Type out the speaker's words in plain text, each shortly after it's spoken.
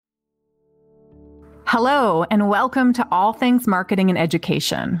Hello, and welcome to All Things Marketing and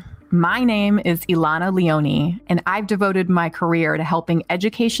Education. My name is Ilana Leone, and I've devoted my career to helping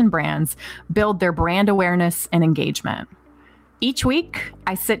education brands build their brand awareness and engagement. Each week,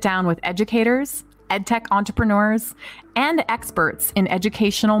 I sit down with educators, edtech entrepreneurs, and experts in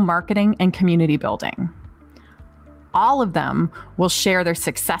educational marketing and community building. All of them will share their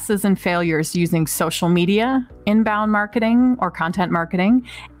successes and failures using social media, inbound marketing or content marketing,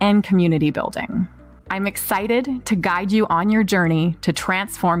 and community building. I'm excited to guide you on your journey to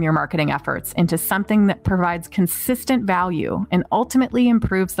transform your marketing efforts into something that provides consistent value and ultimately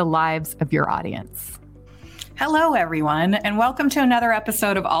improves the lives of your audience. Hello, everyone, and welcome to another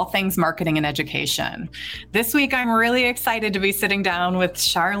episode of All Things Marketing and Education. This week, I'm really excited to be sitting down with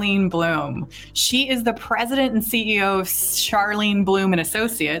Charlene Bloom. She is the president and CEO of Charlene Bloom and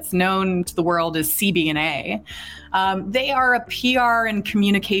Associates, known to the world as CB&A. They are a PR and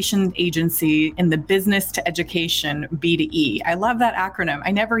communication agency in the business to education B2E. I love that acronym.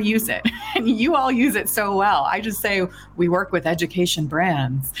 I never use it, and you all use it so well. I just say we work with education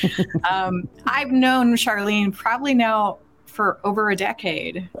brands. I've known Charlene probably now for over a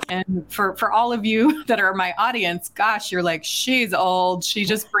decade. And for all of you that are my audience, gosh, you're like, she's old. She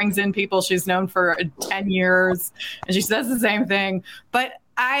just brings in people she's known for 10 years, and she says the same thing. But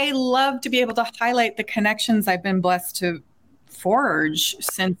I love to be able to highlight the connections I've been blessed to forge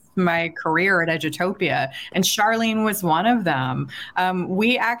since my career at Edutopia, and Charlene was one of them.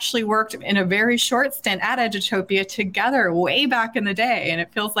 We actually worked in a very short stint at Edutopia together way back in the day, and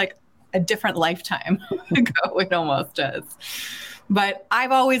it feels like a different lifetime ago. It almost does. But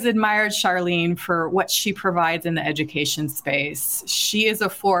I've always admired Charlene for what she provides in the education space. She is a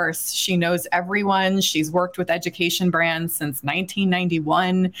force. She knows everyone. She's worked with education brands since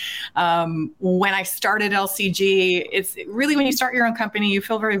 1991. When I started LCG, it's really when you start your own company, you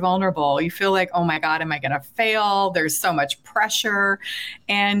feel very vulnerable. You feel like, oh my God, am I going to fail? There's so much pressure.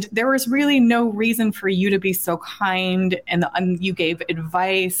 And there was really no reason for you to be so kind. And you gave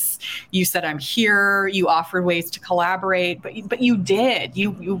advice. You said, I'm here. You offered ways to collaborate, but you did.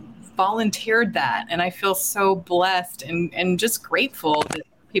 You volunteered that. And I feel so blessed and just grateful that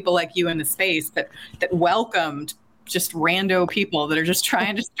people like you in the space that welcomed just rando people that are just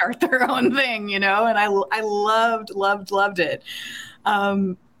trying to start their own thing, you know? And I loved it.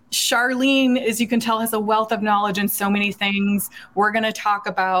 Charlene, as you can tell, has a wealth of knowledge in so many things. We're going to talk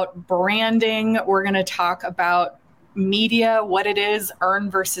about branding. We're going to talk about media, what it is, earned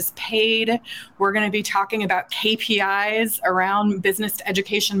versus paid. We're going to be talking about KPIs around business to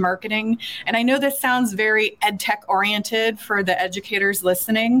education marketing. And I know this sounds very edtech oriented for the educators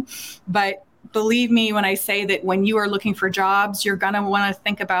listening, but believe me when I say that when you are looking for jobs, you're going to want to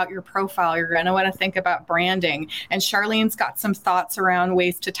think about your profile. You're going to want to think about branding. And Charlene's got some thoughts around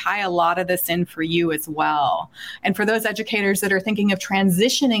ways to tie a lot of this in for you as well. And for those educators that are thinking of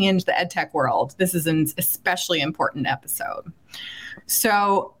transitioning into the edtech world, this is an especially important episode.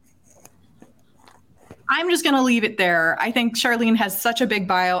 So I'm just going to leave it there. I think Charlene has such a big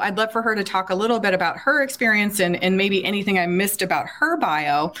bio. I'd love for her to talk a little bit about her experience and maybe anything I missed about her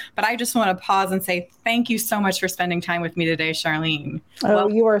bio. But I just want to pause and say thank you so much for spending time with me today, Charlene. Oh,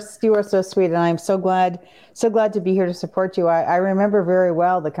 you are so sweet, and I'm so glad to be here to support you. I remember very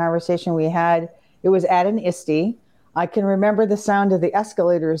well the conversation we had. It was at an ISTE. I can remember the sound of the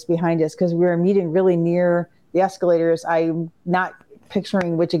escalators behind us because we were meeting really near the escalators. I'm not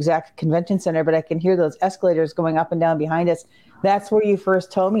picturing which exact convention center, but I can hear those escalators going up and down behind us. That's where you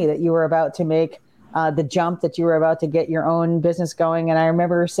first told me that you were about to make the jump, that you were about to get your own business going. And I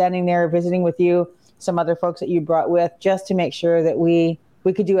remember standing there visiting with you, some other folks that you brought with, just to make sure that we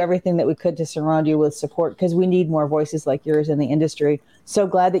could do everything that we could to surround you with support, because we need more voices like yours in the industry. So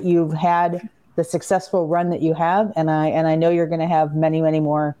glad that you've had the successful run that you have. And I know you're going to have many, many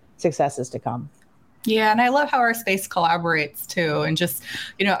more successes to come. Yeah, and I love how our space collaborates too, and just,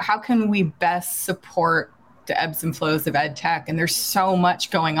 you know, how can we best support the ebbs and flows of ed tech? And there's so much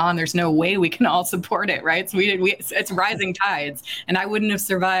going on. There's no way we can all support it, right? So it's rising tides, and I wouldn't have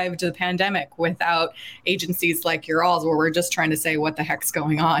survived the pandemic without agencies like your alls, where we're just trying to say what the heck's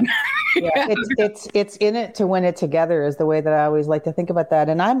going on. Yeah, it's in it to win it together is the way that I always like to think about that.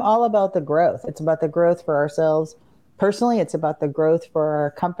 And I'm all about the growth. It's about the growth for ourselves personally. It's about the growth for our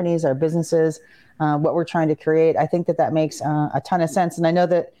companies, our businesses. What we're trying to create. I think that makes a ton of sense. And I know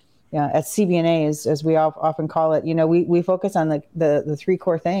that at CB&A, as we often call it, you know, we focus on the three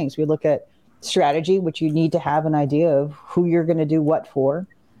core things. We look at strategy, which you need to have an idea of who you're going to do what for.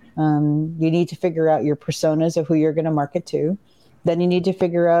 You need to figure out your personas of who you're going to market to. You need to figure out your Then you need to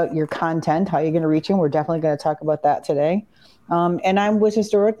figure out your content, how you're going to reach them. We're definitely going to talk about that today. And I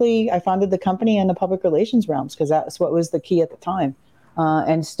founded the company in the public relations realms because that's what was the key at the time.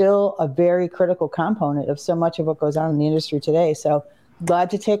 And still a very critical component of so much of what goes on in the industry today. So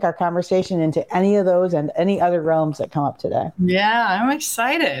glad to take our conversation into any of those and any other realms that come up today. Yeah, I'm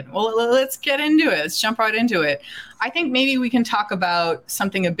excited. Well, let's get into it. Let's jump right into it. I think maybe we can talk about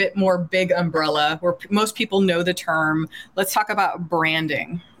something a bit more big umbrella where most people know the term. Let's talk about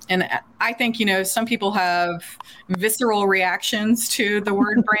branding. And I think, some people have visceral reactions to the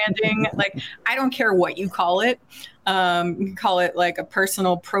word branding. Like, I don't care what you call it. You can call it like a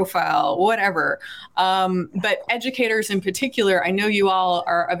personal profile, whatever. But educators in particular, I know you all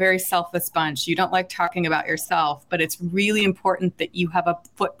are a very selfless bunch. You don't like talking about yourself, but it's really important that you have a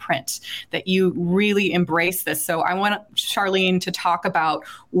footprint, that you really embrace this. So I want Charlene to talk about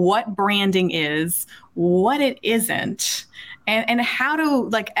what branding is, what it isn't, and how do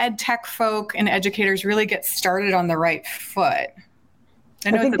ed tech folk and educators really get started on the right foot.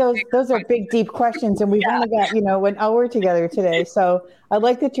 I think those are big, deep questions, and we've only got, 1 hour together today. So I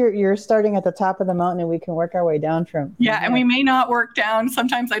like that you're starting at the top of the mountain, and we can work our way down from there. And we may not work down.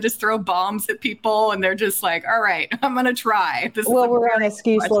 Sometimes I just throw bombs at people, and they're just like, "All right, I'm going to try." We're on a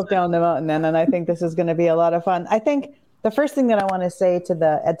ski slope down the mountain then, and I think this is going to be a lot of fun. I think the first thing that I want to say to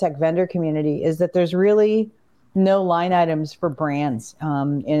the EdTech vendor community is that there's really no line items for brands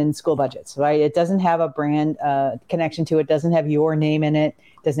in school budgets, right? It doesn't have a brand connection to it. Doesn't have your name in it.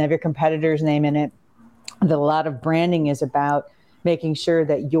 Doesn't have your competitor's name in it. A lot of branding is about making sure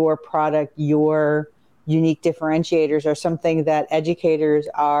that your product, your unique differentiators are something that educators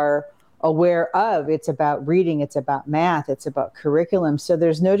are aware of. It's about reading. It's about math. It's about curriculum. So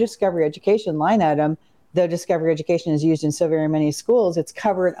there's no discovery education line item. Though discovery education is used in so very many schools, it's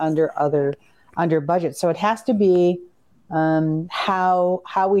covered under budget. So it has to be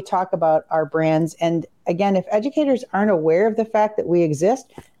how we talk about our brands. And again, if educators aren't aware of the fact that we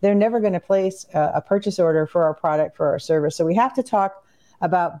exist, they're never going to place a purchase order for our product, for our service. So we have to talk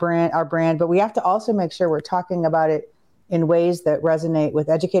about our brand, but we have to also make sure we're talking about it in ways that resonate with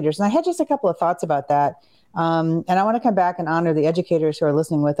educators. And I had just a couple of thoughts about that. And I want to come back and honor the educators who are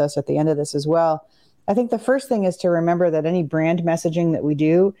listening with us at the end of this as well. I think the first thing is to remember that any brand messaging that we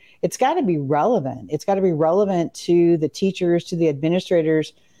do, it's got to be relevant. It's got to be relevant to the teachers, to the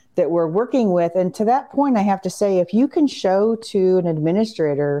administrators that we're working with. And to that point, I have to say, if you can show to an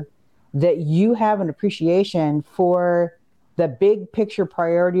administrator that you have an appreciation for the big picture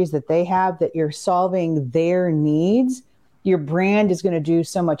priorities that they have, that you're solving their needs, your brand is going to do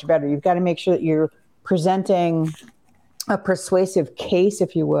so much better. You've got to make sure that you're presenting a persuasive case,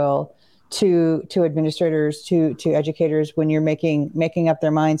 if you will, to administrators, to educators when you're making up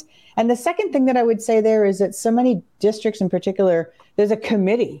their minds. And the second thing that I would say there is that so many districts in particular, there's a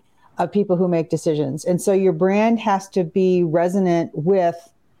committee of people who make decisions. And so your brand has to be resonant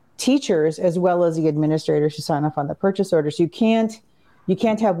with teachers as well as the administrators who sign off on the purchase orders. You can't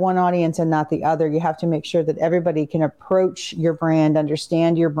have one audience and not the other. You have to make sure that everybody can approach your brand,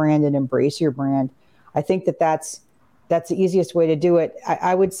 understand your brand, and embrace your brand. I think that's the easiest way to do it.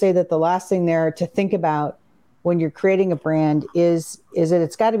 I would say that the last thing there to think about when you're creating a brand is that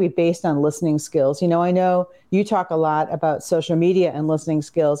it's got to be based on listening skills. I know you talk a lot about social media and listening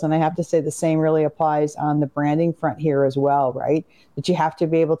skills, and I have to say the same really applies on the branding front here as well, right? That you have to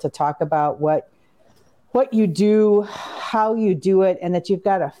be able to talk about what you do, how you do it, and that you've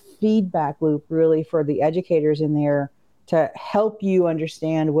got a feedback loop really for the educators in there to help you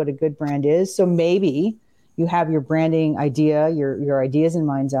understand what a good brand is. So maybe you have your branding idea, your ideas in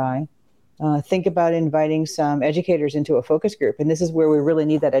mind's eye. Think about inviting some educators into a focus group. And this is where we really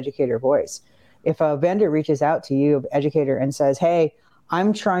need that educator voice. If a vendor reaches out to you, educator, and says, "Hey,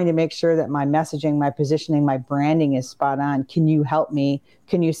 I'm trying to make sure that my messaging, my positioning, my branding is spot on. Can you help me?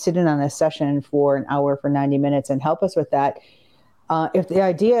 Can you sit in on a session for an hour, for 90 minutes and help us with that?" If the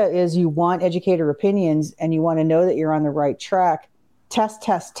idea is you want educator opinions and you want to know that you're on the right track,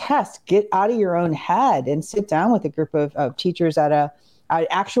 test, get out of your own head and sit down with a group of teachers at an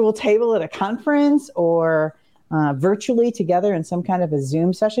actual table at a conference or virtually together in some kind of a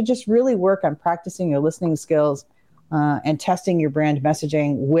Zoom session. Just really work on practicing your listening skills and testing your brand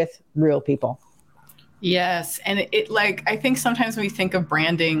messaging with real people. Yes. And I think sometimes we think of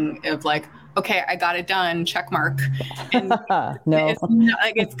branding of okay, I got it done, check mark. And No.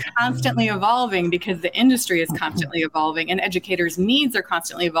 it's constantly evolving because the industry is constantly evolving and educators' needs are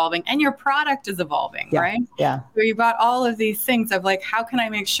constantly evolving and your product is evolving, right? Yeah. So you've got all of these things of like, how can I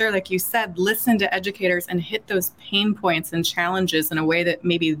make sure, like you said, listen to educators and hit those pain points and challenges in a way that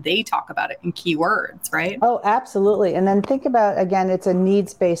maybe they talk about it in keywords, right? Oh, absolutely. And then think about, again, it's a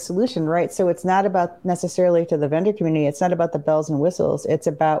needs-based solution, right? So it's not about necessarily to the vendor community. It's not about the bells and whistles. It's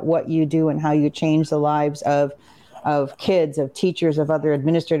about what you do and how you change the lives of kids, of teachers, of other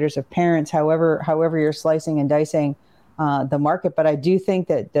administrators, of parents, however you're slicing and dicing the market. But I do think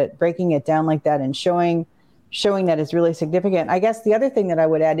that breaking it down like that and showing that is really significant. I guess the other thing that I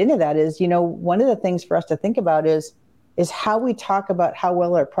would add into that is, one of the things for us to think about is how we talk about how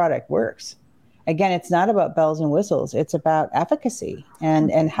well our product works. Again, it's not about bells and whistles. It's about efficacy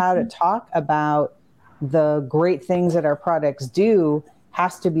and how to talk about the great things that our products do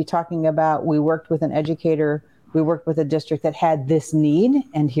has to be talking about, we worked with an educator, we worked with a district that had this need,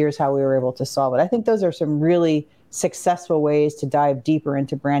 and here's how we were able to solve it. I think those are some really successful ways to dive deeper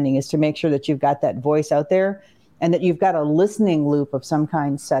into branding, is to make sure that you've got that voice out there and that you've got a listening loop of some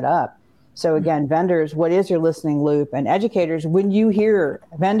kind set up. So again, vendors, what is your listening loop? And educators, when you hear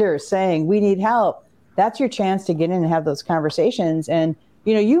vendors saying, we need help, that's your chance to get in and have those conversations. And,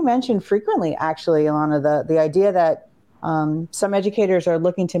 you mentioned frequently, actually, Ilana, the idea that some educators are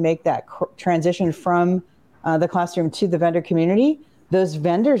looking to make that transition from the classroom to the vendor community. Those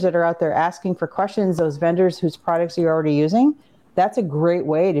vendors that are out there asking for questions, those vendors whose products you're already using, that's a great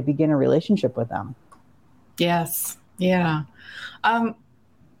way to begin a relationship with them. Yes. Yeah.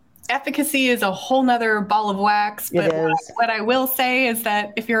 Efficacy is a whole nother ball of wax, but what I will say is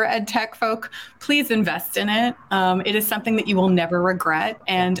that if you're ed tech folk, please invest in it. It is something that you will never regret.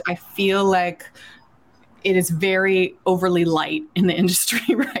 And I feel like it is very overly light in the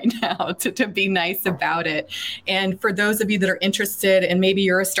industry right now to be nice about it. And for those of you that are interested, and maybe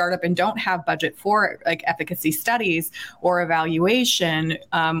you're a startup and don't have budget for like efficacy studies or evaluation,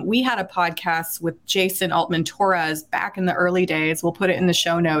 we had a podcast with Jason Altman Torres back in the early days. We'll put it in the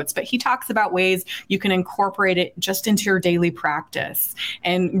show notes, but he talks about ways you can incorporate it just into your daily practice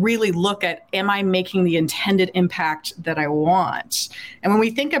and really look at, am I making the intended impact that I want? And when we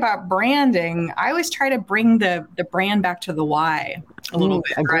think about branding, I always try to bring the brand back to the why a little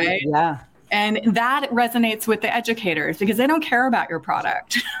bit, right? Yeah. And that resonates with the educators because they don't care about your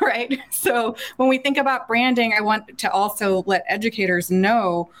product, right? So when we think about branding, I want to also let educators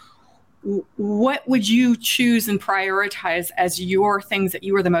know, what would you choose and prioritize as your things that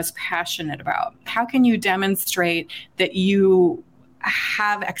you are the most passionate about? How can you demonstrate that you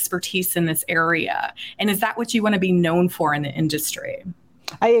have expertise in this area? And is that what you want to be known for in the industry?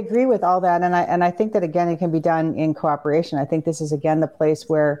 I agree with all that. And I think that, again, it can be done in cooperation. I think this is, again, the place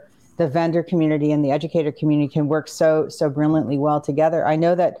where the vendor community and the educator community can work so brilliantly well together. I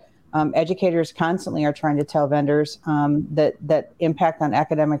know that educators constantly are trying to tell vendors that impact on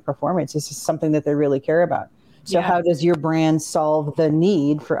academic performance is something that they really care about. So how does your brand solve the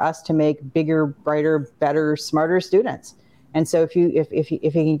need for us to make bigger, brighter, better, smarter students? And so if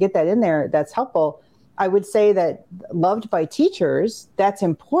you can get that in there, that's helpful. I would say that loved by teachers, that's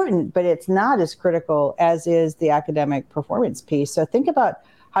important, but it's not as critical as is the academic performance piece. So think about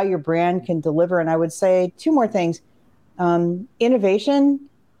how your brand can deliver. And I would say two more things. Innovation,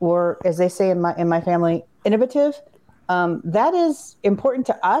 or as they say in my family, innovative, that is important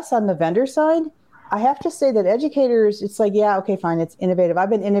to us on the vendor side. I have to say that educators, it's like, yeah, okay, fine, it's innovative. I've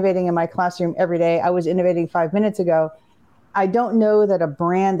been innovating in my classroom every day. I was innovating 5 minutes ago. I don't know that a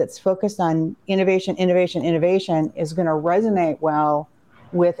brand that's focused on innovation is going to resonate well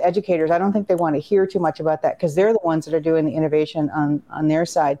with educators. I don't think they want to hear too much about that because they're the ones that are doing the innovation on their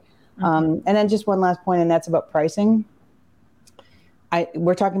side. And then just one last point, and that's about pricing.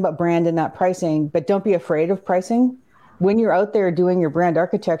 We're talking about brand and not pricing, but don't be afraid of pricing. When you're out there doing your brand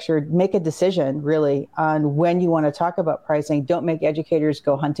architecture, make a decision really on when you want to talk about pricing. Don't make educators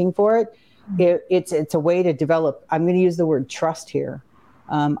go hunting for it. It's a way to develop, I'm going to use the word trust here.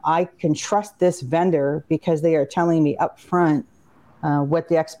 I can trust this vendor because they are telling me up front what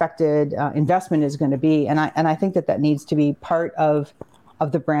the expected investment is going to be. And I think that needs to be part of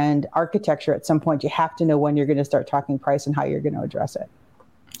the brand architecture at some point. You have to know when you're going to start talking price and how you're going to address it.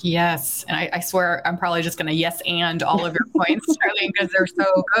 Yes. And I swear I'm probably just going to yes and all of your points, Charlene, because they're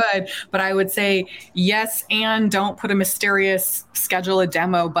so good. But I would say yes and don't put a mysterious schedule a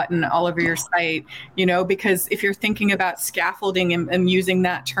demo button all over your site, because if you're thinking about scaffolding and using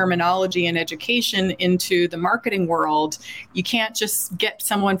that terminology in education into the marketing world, you can't just get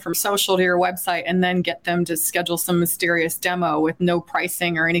someone from social to your website and then get them to schedule some mysterious demo with no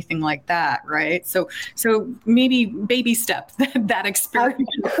pricing or anything like that, right? So maybe baby step that experience.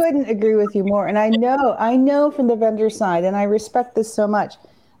 I couldn't agree with you more. And I know from the vendor side, and I respect this so much,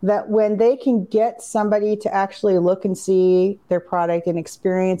 that when they can get somebody to actually look and see their product and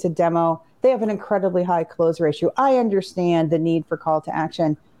experience a demo, they have an incredibly high close ratio. I understand the need for call to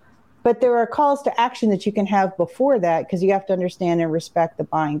action, but there are calls to action that you can have before that, because you have to understand and respect the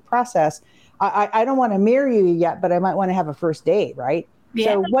buying process. I don't want to marry you yet, but I might want to have a first date, right?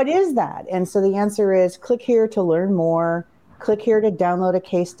 Yeah. So what is that? And so the answer is click here to learn more. Click here to download a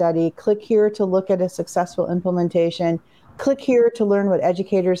case study. Click here to look at a successful implementation. Click here to learn what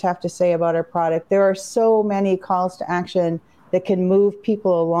educators have to say about our product. There are so many calls to action that can move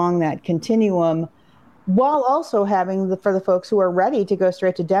people along that continuum, while also having for the folks who are ready to go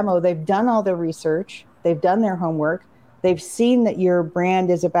straight to demo, they've done all their research, they've done their homework, they've seen that your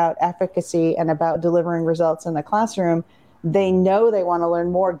brand is about efficacy and about delivering results in the classroom. They know they want to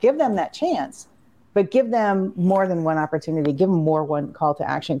learn more. Give them that chance. But give them more than one opportunity. Give them more one call to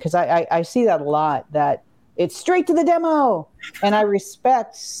action. Because I see that a lot, that it's straight to the demo. And I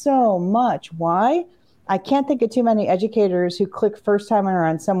respect so much. Why? I can't think of too many educators who click first time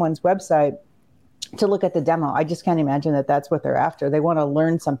on someone's website to look at the demo. I just can't imagine that that's what they're after. They want to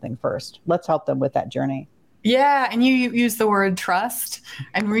learn something first. Let's help them with that journey. Yeah. And you use the word trust.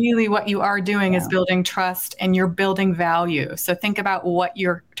 And really what you are doing is building trust, and you're building value. So think about what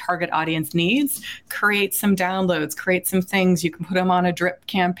your target audience needs. Create some downloads, create some things. You can put them on a drip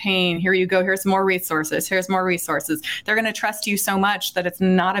campaign. Here you go. Here's more resources. Here's more resources. They're going to trust you so much that it's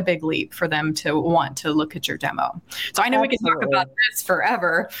not a big leap for them to want to look at your demo. So I know we can talk about this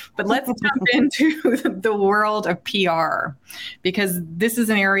forever, but let's jump into the world of PR, because this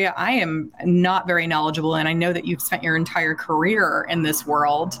is an area I am not very knowledgeable in. I know that you've spent your entire career in this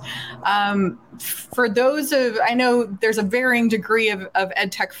world. For those I know there's a varying degree of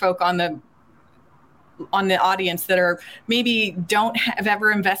ed tech folk on the audience that are maybe don't have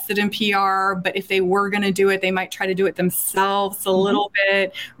ever invested in PR, but if they were going to do it, they might try to do it themselves a little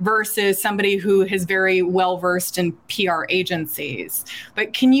bit, versus somebody who is very well versed in PR agencies.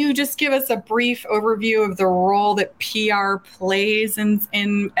 But can you just give us a brief overview of the role that PR plays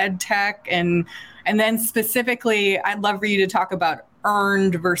in ed tech, and then specifically, I'd love for you to talk about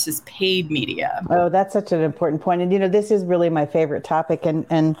earned versus paid media. Oh, that's such an important point. And, this is really my favorite topic.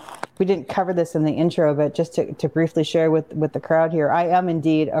 And we didn't cover this in the intro, but just to briefly share with the crowd here, I am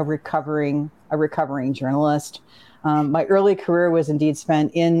indeed a recovering journalist. My early career was indeed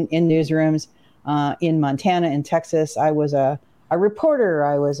spent in newsrooms in Montana and Texas. I was a reporter.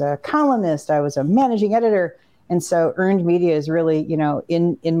 I was a columnist. I was a managing editor. And so earned media is really,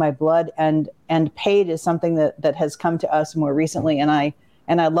 in my blood, and paid is something that has come to us more recently. And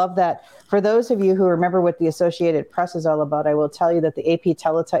I love that. For those of you who remember what the Associated Press is all about, I will tell you that the AP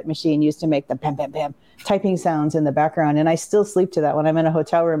teletype machine used to make the pam, pam, pam typing sounds in the background. And I still sleep to that when I'm in a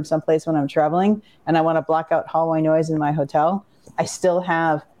hotel room someplace when I'm traveling and I want to block out hallway noise in my hotel. I still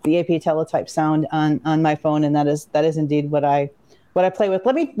have the AP teletype sound on my phone. And that is indeed what I play with.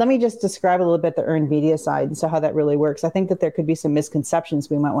 Let me just describe a little bit the earned media side and so how that really works. I think that there could be some misconceptions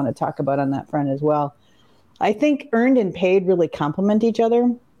we might want to talk about on that front as well. I think earned and paid really complement each other.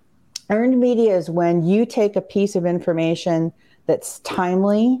 Earned media is when you take a piece of information that's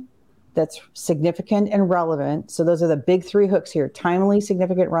timely, that's significant and relevant. So those are the big three hooks here: timely,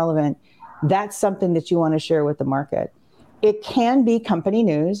 significant, relevant. That's something that you want to share with the market. It can be company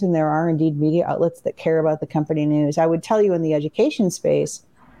news, and there are indeed media outlets that care about the company news. I would tell you in the education space,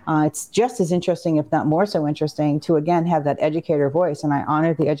 it's just as interesting, if not more so interesting, to again have that educator voice. And I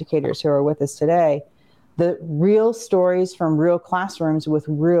honor the educators who are with us today. The real stories from real classrooms with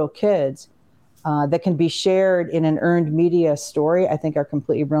real kids that can be shared in an earned media story, I think are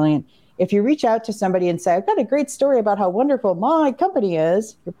completely brilliant. If you reach out to somebody and say, I've got a great story about how wonderful my company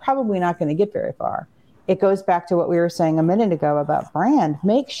is, you're probably not going to get very far. It goes back to what we were saying a minute ago about brand.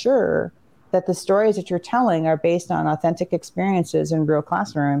 Make sure that the stories that you're telling are based on authentic experiences in real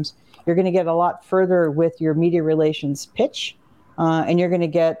classrooms. You're going to get a lot further with your media relations pitch, and you're going to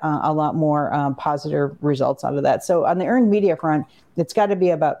get a lot more positive results out of that. So on the earned media front, it's got to be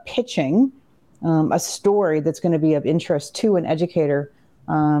about pitching a story that's going to be of interest to an educator,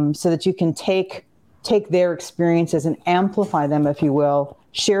 so that you can take their experiences and amplify them, if you will,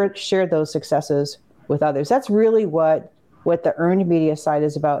 share those successes with others. That's really what the earned media side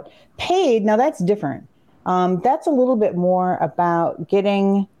is about. Paid, now that's different. That's a little bit more about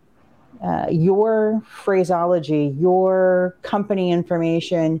getting your phraseology, your company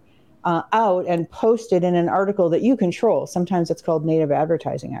information out and posted in an article that you control. Sometimes it's called native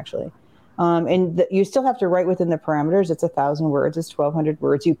advertising, actually. And you still have to write within the parameters. It's 1,000 words, it's 1,200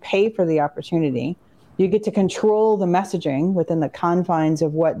 words. You pay for the opportunity. You get to control the messaging within the confines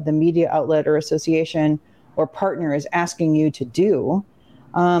of what the media outlet or association or partner is asking you to do.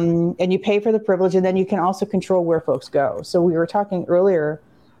 And you pay for the privilege, and then you can also control where folks go. So we were talking earlier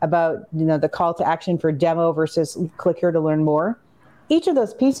about, the call to action for demo versus click here to learn more. Each of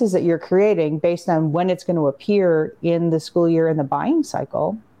those pieces that you're creating based on when it's going to appear in the school year in the buying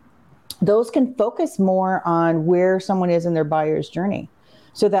cycle, those can focus more on where someone is in their buyer's journey.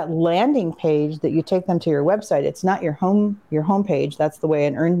 So that landing page that you take them to your website, it's not your home page. That's the way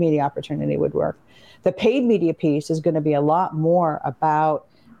an earned media opportunity would work. The paid media piece is going to be a lot more about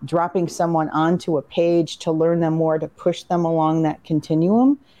dropping someone onto a page to learn them more, to push them along that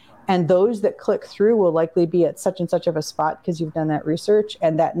continuum. And those that click through will likely be at such and such of a spot because you've done that research.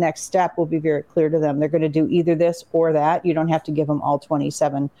 And that next step will be very clear to them. They're going to do either this or that. You don't have to give them all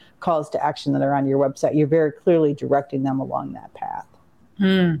 27 calls to action that are on your website. You're very clearly directing them along that path.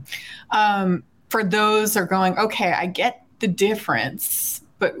 For those that are going, okay, I get the difference,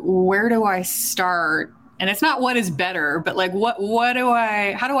 but where do I start? And it's not what is better, but like, how do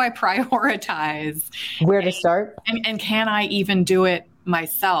I prioritize? Where to start? And can I even do it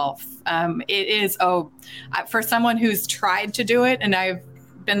myself? It is, for someone who's tried to do it, and I've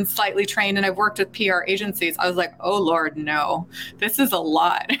been slightly trained and I've worked with PR agencies, I was like, oh Lord, no, this is a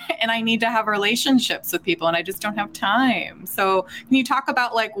lot. And I need to have relationships with people and I just don't have time. So can you talk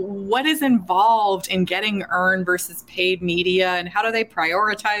about like what is involved in getting earned versus paid media and how do they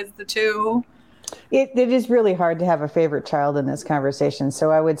prioritize the two? It is really hard to have a favorite child in this conversation.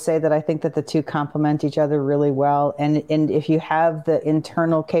 So I would say that I think that the two complement each other really well. And if you have the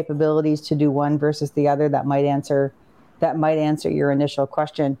internal capabilities to do one versus the other, that might answer your initial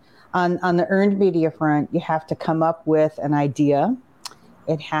question. On the earned media front, you have to come up with an idea.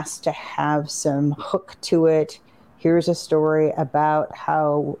 It has to have some hook to it. Here's a story about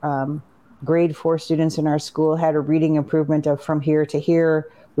how grade 4 students in our school had a reading improvement of from here to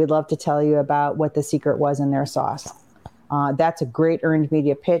here. We'd love to tell you about what the secret was in their sauce. That's a great earned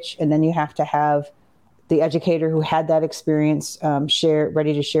media pitch. And then you have to have the educator who had that experience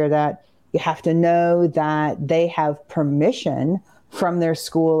ready to share that. You have to know that they have permission from their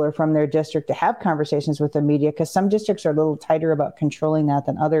school or from their district to have conversations with the media, because some districts are a little tighter about controlling that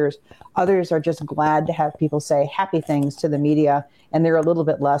than others. Others are just glad to have people say happy things to the media, and they're a little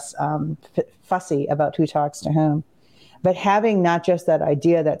bit less fussy about who talks to whom. But having not just that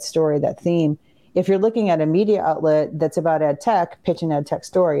idea, that story, that theme, if you're looking at a media outlet that's about ed tech, pitch an ed tech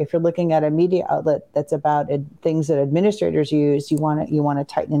story. If you're looking at a media outlet that's about things that administrators use, you want to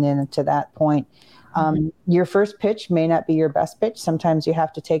tighten it in to that point. Your first pitch may not be your best pitch. Sometimes you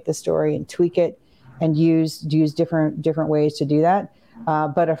have to take the story and tweak it and use different ways to do that.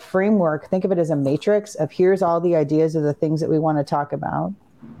 But a framework, think of it as a matrix of here's all the ideas of the things that we want to talk about.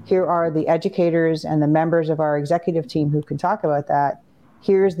 Here are the educators and the members of our executive team who can talk about that.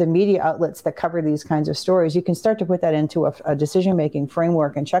 Here's the media outlets that cover these kinds of stories. You can start to put that into a decision-making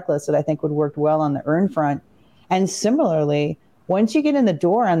framework and checklist that I think would work well on the earn front. And similarly, once you get in the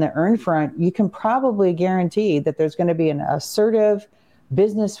door on the earn front, you can probably guarantee that there's going to be an assertive,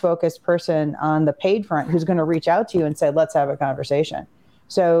 business-focused person on the paid front who's going to reach out to you and say, let's have a conversation.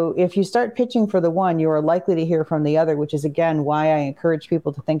 So if you start pitching for the one, you are likely to hear from the other, which is, again, why I encourage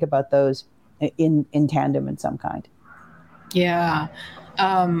people to think about those in tandem in some kind. Yeah.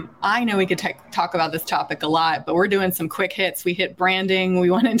 I know we could talk about this topic a lot, but we're doing some quick hits. We hit branding. We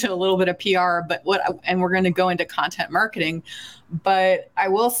went into a little bit of PR, and we're going to go into content marketing. But I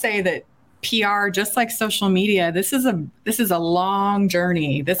will say that PR, just like social media, this is a long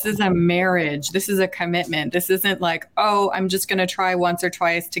journey. This is a marriage. This is a commitment. This isn't like, oh, I'm just going to try once or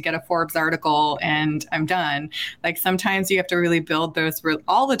twice to get a Forbes article and I'm done. Like sometimes you have to really build those,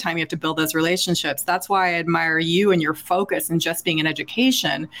 all the time you have to build those relationships. That's why I admire you and your focus in just being in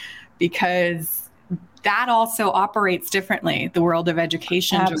education, because that also operates differently, the world of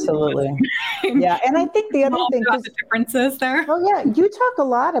education. Absolutely. Yeah. And I think the other thing is the differences there. Oh yeah. You talk a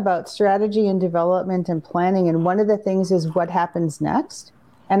lot about strategy and development and planning. And one of the things is what happens next.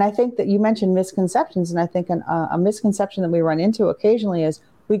 And I think that you mentioned misconceptions. And I think a misconception that we run into occasionally is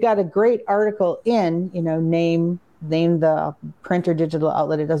we got a great article in, name the print or digital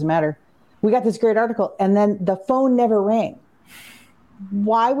outlet. It doesn't matter. We got this great article and then the phone never rang.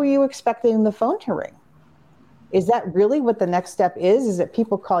 why were you expecting the phone to ring? Is that really what the next step is? Is that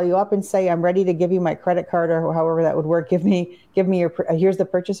people call you up and say, I'm ready to give you my credit card, or however that would work. Give me your, here's the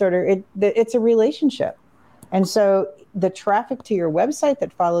purchase order. It's a relationship. And so the traffic to your website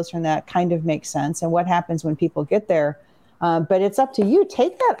that follows from that kind of makes sense. And what happens when people get there? But it's up to you.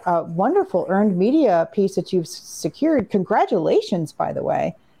 Take that wonderful earned media piece that you've secured. Congratulations, by the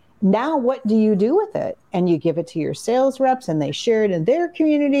way. Now what do you do with it? And you give it to your sales reps and they share it in their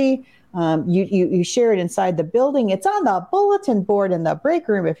community. You share it inside the building. It's on the bulletin board in the break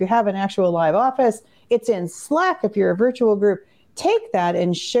room if you have an actual live office. It's in Slack if you're a virtual group. Take that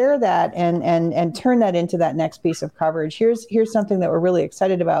and share that and turn that into that next piece of coverage. Here's something that we're really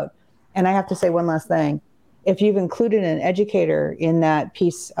excited about. And I have to say one last thing. If you've included an educator in that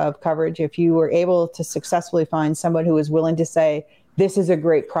piece of coverage, if you were able to successfully find someone who is willing to say, this is a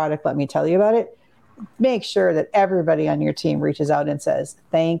great product, let me tell you about it, make sure that everybody on your team reaches out and says,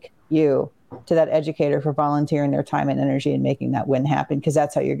 thank you to that educator for volunteering their time and energy and making that win happen, because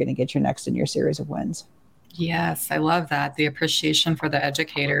that's how you're going to get your next in your series of wins. Yes, I love that. The appreciation for the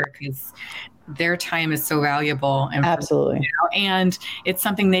educator, because their time is so valuable. And absolutely. And it's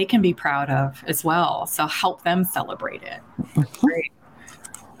something they can be proud of as well. So help them celebrate it. Great.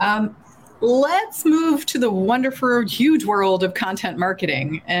 Let's move to the wonderful, huge world of content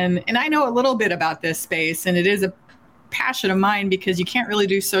marketing. And I know a little bit about this space, and it is a passion of mine because you can't really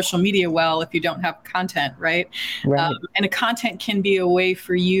do social media well if you don't have content, right? And a content can be a way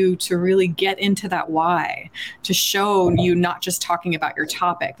for you to really get into that why, to show you not just talking about your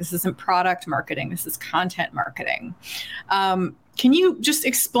topic. This isn't product marketing. This is content marketing. Can you just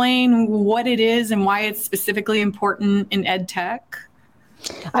explain what it is and why it's specifically important in ed tech?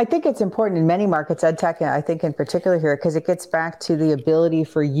 I think it's important in many markets, ed tech, I think in particular here, because it gets back to the ability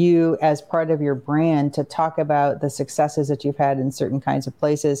for you as part of your brand to talk about the successes that you've had in certain kinds of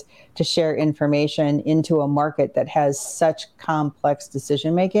places, to share information into a market that has such complex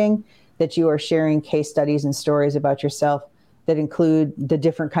decision making, that you are sharing case studies and stories about yourself that include the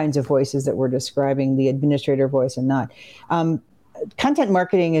different kinds of voices that we're describing, the administrator voice and not. Content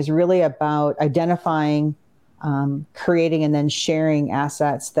marketing is really about identifying, creating and then sharing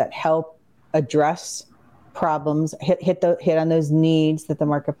assets that help address problems, hit on those needs that the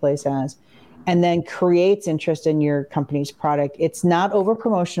marketplace has, and then creates interest in your company's product. It's not over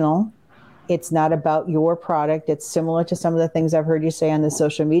promotional. It's not about your product. It's similar to some of the things I've heard you say on the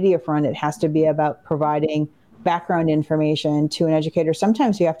social media front. It has to be about providing background information to an educator.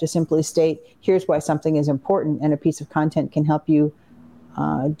 Sometimes you have to simply state, here's why something is important, and a piece of content can help you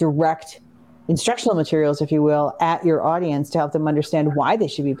direct instructional materials, if you will, at your audience to help them understand why they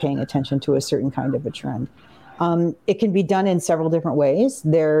should be paying attention to a certain kind of a trend. It can be done in several different ways.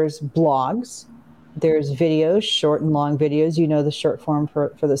 There's blogs, there's videos, short and long videos. You know the short form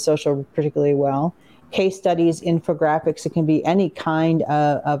for the social particularly well. Case studies, infographics. It can be any kind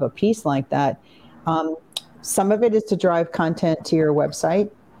of a piece like that. Some of it is to drive content to your website.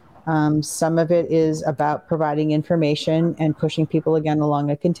 Some of it is about providing information and pushing people again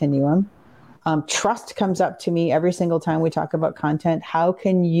along a continuum. Trust comes up to me every single time we talk about content. How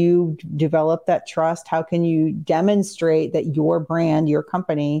can you develop that trust? How can you demonstrate that your brand, your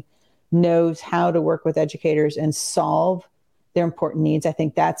company, knows how to work with educators and solve their important needs? I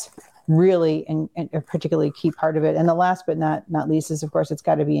think that's really a particularly key part of it. And the last but not least is, of course, it's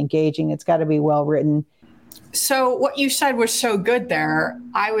got to be engaging. It's got to be well written. So what you said was so good there.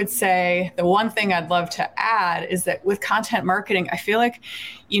 I would say the one thing I'd love to add is that with content marketing, I feel like,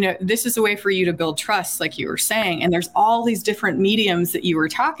 this is a way for you to build trust, like you were saying. And there's all these different mediums that you were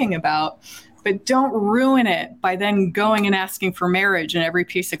talking about, but don't ruin it by then going and asking for marriage in every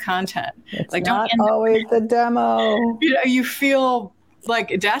piece of content. It's like, not always the demo. You feel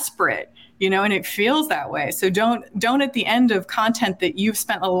like desperate. And it feels that way. So don't at the end of content that you've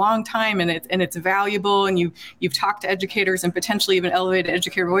spent a long time and it's valuable, and you've talked to educators and potentially even elevated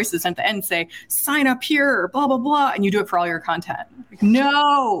educator voices, and at the end say, sign up here, or blah, blah, blah, and you do it for all your content.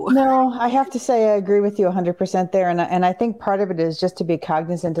 No, I have to say I agree with you 100% there. And I think part of it is just to be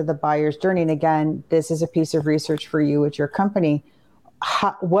cognizant of the buyer's journey. And again, this is a piece of research for you at your company.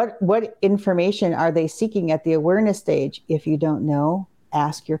 What information are they seeking at the awareness stage? If you don't know,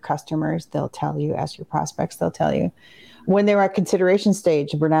 ask your customers, they'll tell you. Ask your prospects, they'll tell you. When they're at consideration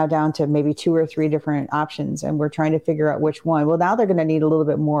stage, we're now down to maybe 2 or 3 different options, and we're trying to figure out which one. Well, now they're going to need a little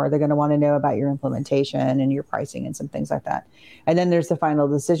bit more. They're going to want to know about your implementation and your pricing and some things like that. And then there's the final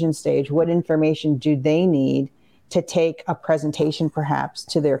decision stage. What information do they need to take a presentation perhaps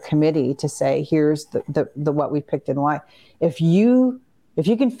to their committee to say, here's the what we picked and why? If you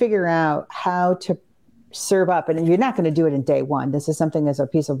can figure out how to serve up, and you're not going to do it in day one. This is something as a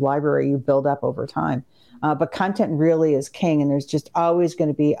piece of library you build up over time. But content really is king, and there's just always going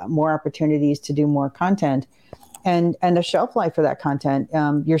to be more opportunities to do more content, and a shelf life for that content.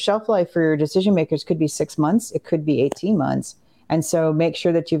 Your shelf life for your decision makers could be 6 months, it could be 18 months. And so make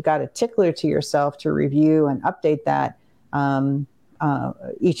sure that you've got a tickler to yourself to review and update that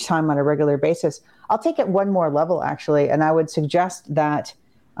each time on a regular basis. I'll take it one more level, actually, and I would suggest that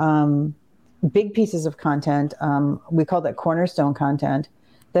big pieces of content, we call that cornerstone content.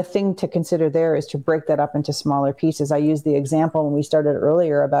 The thing to consider there is to break that up into smaller pieces. I used the example when we started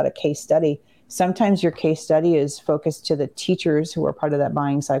earlier about a case study. Sometimes your case study is focused to the teachers who are part of that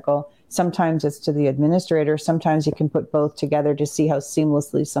buying cycle. Sometimes it's to the administrator. Sometimes you can put both together to see how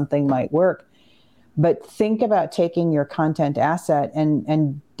seamlessly something might work. But think about taking your content asset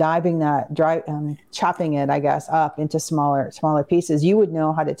and chopping it, I guess, up into smaller pieces. You would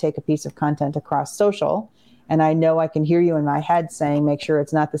know how to take a piece of content across social. And I know I can hear you in my head saying, make sure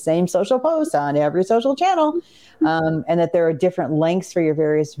it's not the same social post on every social channel, and that there are different lengths for your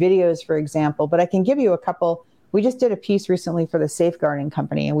various videos, for example. But I can give you a couple. We just did a piece recently for the Safeguarding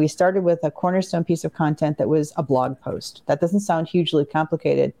Company, and we started with a cornerstone piece of content that was a blog post. That doesn't sound hugely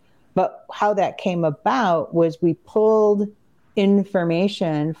complicated, but how that came about was we pulled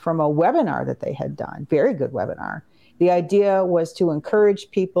information from a webinar that they had done, very good webinar. The idea was to encourage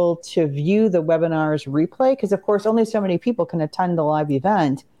people to view the webinar's replay, because of course only so many people can attend the live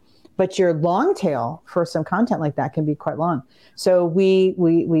event, but your long tail for some content like that can be quite long. So we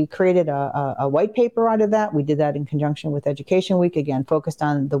created a white paper out of that. We did that in conjunction with Education Week, again, focused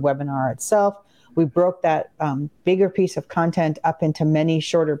on the webinar itself. We broke that bigger piece of content up into many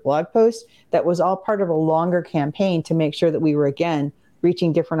shorter blog posts. That was all part of a longer campaign to make sure that we were, again,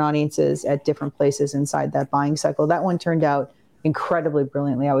 reaching different audiences at different places inside that buying cycle. That one turned out incredibly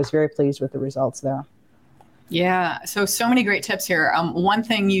brilliantly. I was very pleased with the results there. Yeah. So many great tips here. One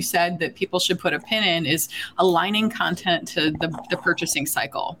thing you said that people should put a pin in is aligning content to the purchasing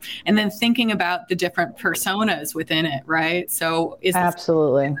cycle, and then thinking about the different personas within it, right? So is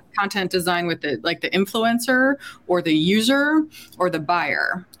absolutely content design with the influencer or the user or the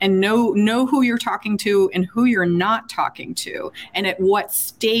buyer, and know who you're talking to and who you're not talking to, and at what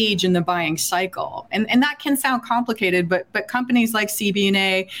stage in the buying cycle. And that can sound complicated, but companies like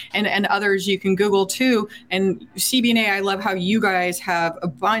CB&A and others you can Google too. And CB&A, I love how you guys have a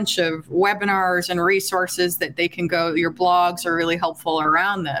bunch of webinars and resources that they can go. Your blogs are really helpful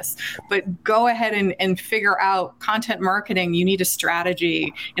around this. But go ahead and figure out content marketing. You need a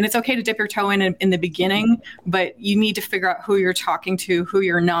strategy. And it's okay to dip your toe in the beginning, but you need to figure out who you're talking to, who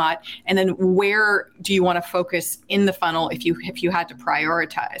you're not, and then where do you want to focus in the funnel if you had to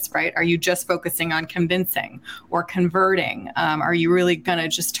prioritize, right? Are you just focusing on convincing or converting? Are you really going to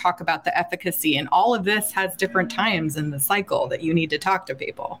just talk about the efficacy? And all of this has different times in the cycle that you need to talk to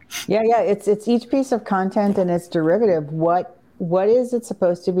people. Yeah. It's each piece of content and its derivative. What is it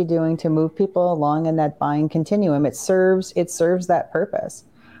supposed to be doing to move people along in that buying continuum? It serves that purpose.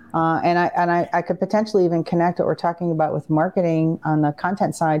 And I could potentially even connect what we're talking about with marketing on the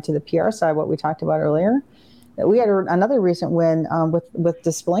content side to the PR side, what we talked about earlier. We had another recent win with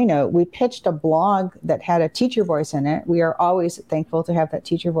DisplayNote. We pitched a blog that had a teacher voice in it. We are always thankful to have that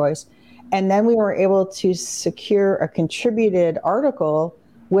teacher voice. And then we were able to secure a contributed article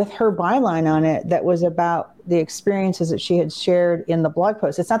with her byline on it that was about the experiences that she had shared in the blog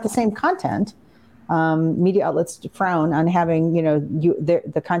post. It's not the same content. Media outlets frown on having,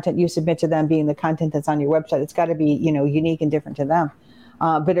 the content you submit to them being the content that's on your website. It's got to be, unique and different to them.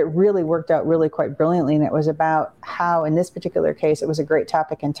 But it really worked out really quite brilliantly. And it was about how, in this particular case, it was a great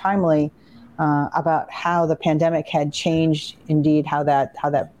topic and timely about how the pandemic had changed, indeed, how that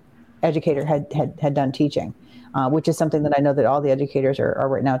educator had done teaching, which is something that I know that all the educators are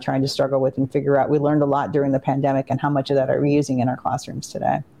right now trying to struggle with and figure out. We learned a lot during the pandemic, and how much of that are we using in our classrooms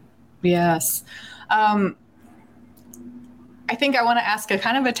today? Yes. I think I want to ask a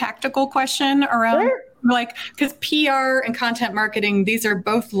kind of a tactical question around, sure. Because PR and content marketing, these are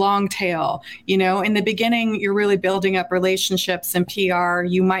both long tail. In the beginning, you're really building up relationships, and PR,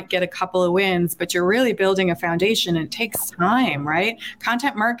 you might get a couple of wins, but you're really building a foundation, and it takes time, right?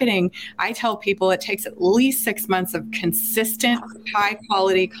 Content marketing, I tell people it takes at least 6 months of consistent, high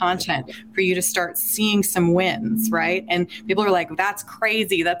quality content for you to start seeing some wins, right? And people are like, that's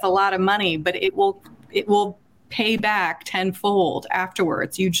crazy. That's a lot of money, but it will pay back tenfold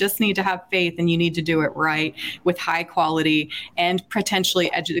afterwards. You just need to have faith, and you need to do it right with high quality and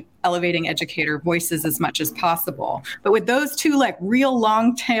potentially elevating educator voices as much as possible. But with those two real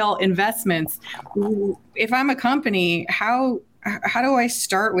long tail investments, if I'm a company, how how do I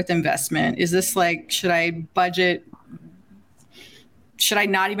start with investment? Is this like, should I budget? Should I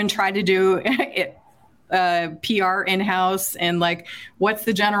not even try to do it? PR in-house, and like, what's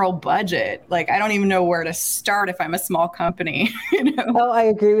the general budget? Like, I don't even know where to start if I'm a small company. Oh, I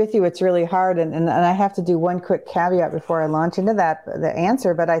agree with you. It's really hard. And I have to do one quick caveat before I launch into the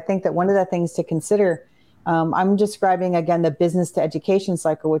answer. But I think that one of the things to consider, I'm describing again, the business to education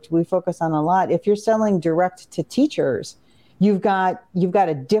cycle, which we focus on a lot. If you're selling direct to teachers, you've got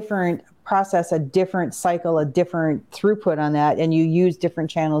a different process, a different cycle, a different throughput on that. And you use different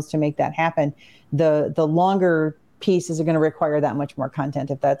channels to make that happen. The longer pieces are going to require that much more content,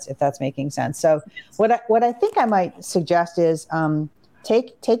 if that's making sense. So what I think I might suggest is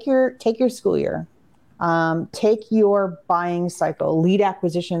take your school year, take your buying cycle. Lead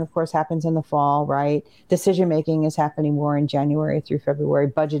acquisition, of course, happens in the fall, right? Decision making is happening more in January through February.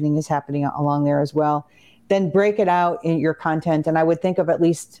 Budgeting is happening along there as well. Then break it out in your content, and I would think of at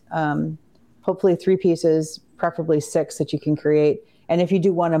least hopefully 3 pieces, preferably 6 that you can create. And if you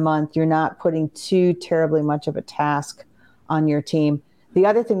do one a month, you're not putting too terribly much of a task on your team. The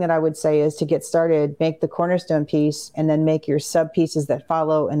other thing that I would say is to get started, make the cornerstone piece, and then make your sub pieces that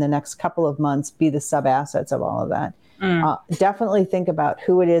follow in the next couple of months be the sub assets of all of that. Definitely think about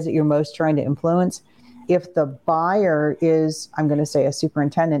who it is that you're most trying to influence. If the buyer is, I'm going to say, a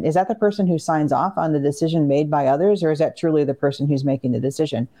superintendent, is that the person who signs off on the decision made by others, or is that truly the person who's making the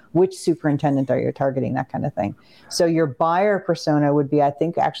decision? Which superintendent are you targeting? That kind of thing. So your buyer persona would be, I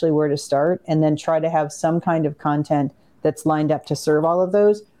think, actually where to start, and then try to have some kind of content that's lined up to serve all of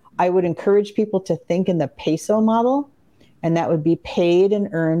those. I would encourage people to think in the peso model, and that would be paid and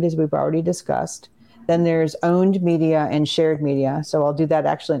earned, as we've already discussed. Then there's owned media and shared media. So I'll do that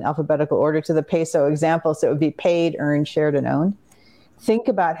actually in alphabetical order to the peso example. So it would be paid, earned, shared, and owned. Think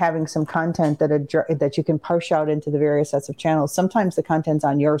about having some content that you can parse out into the various sets of channels. Sometimes the content's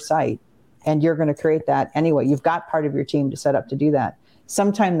on your site, and you're going to create that anyway. You've got part of your team to set up to do that.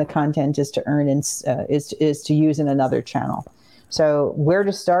 Sometimes the content is to earn and is to use in another channel. So where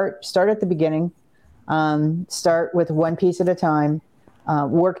to start? Start at the beginning. Start with one piece at a time.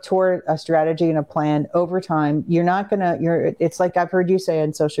 Work toward a strategy and a plan over time. It's like I've heard you say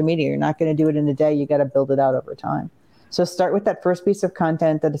on social media, you're not going to do it in a day. You got to build it out over time. So start with that first piece of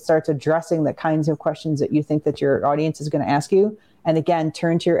content that starts addressing the kinds of questions that you think that your audience is going to ask you. And again,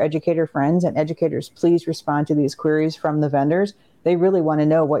 turn to your educator friends, and educators, please respond to these queries from the vendors. They really want to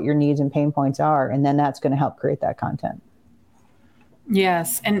know what your needs and pain points are. And then that's going to help create that content.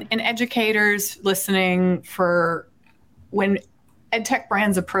 Yes. And educators listening, for when EdTech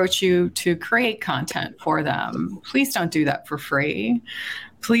brands approach you to create content for them, please don't do that for free.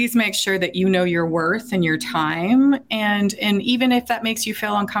 Please make sure that you know your worth and your time. And even if that makes you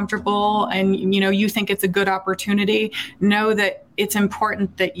feel uncomfortable and you think it's a good opportunity, know that it's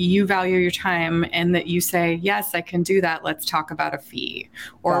important that you value your time and that you say, yes, I can do that. Let's talk about a fee.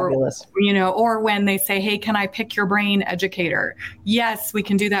 Or, fabulous. Or when they say, hey, can I pick your brain, educator? Yes, we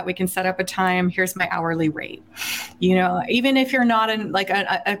can do that. We can set up a time. Here's my hourly rate. Even if you're not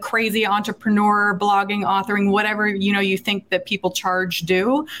a crazy entrepreneur, blogging, authoring, whatever, you think that people charge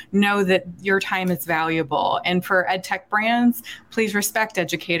do, know that your time is valuable. And for EdTech brands, please respect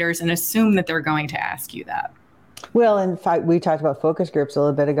educators and assume that they're going to ask you that. Well, in fact, we talked about focus groups a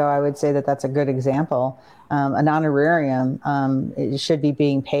little bit ago. I would say that that's a good example. An honorarium it should be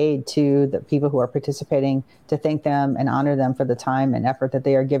being paid to the people who are participating to thank them and honor them for the time and effort that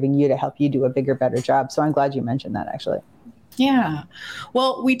they are giving you to help you do a bigger, better job. So I'm glad you mentioned that, actually. Yeah.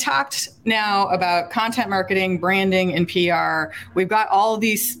 Well, we talked now about content marketing, branding, and PR. We've got all of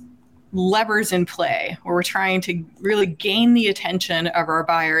these levers in play where we're trying to really gain the attention of our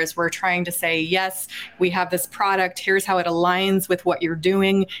buyers. We're trying to say, yes, we have this product. Here's how it aligns with what you're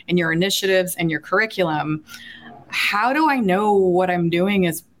doing and your initiatives and your curriculum. How do I know what I'm doing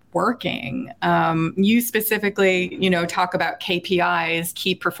is working? You specifically, talk about KPIs,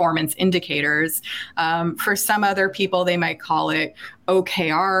 key performance indicators. For some other people, they might call it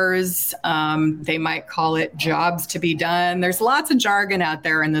OKRs. They might call it jobs to be done. There's lots of jargon out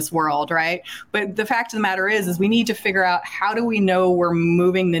there in this world, right? But the fact of the matter is we need to figure out, how do we know we're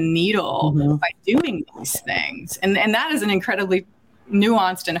moving the needle by doing these things? And that is an incredibly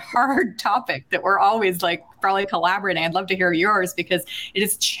nuanced and hard topic that we're always probably collaborating. I'd love to hear yours, because it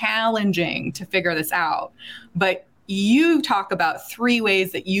is challenging to figure this out. But you talk about 3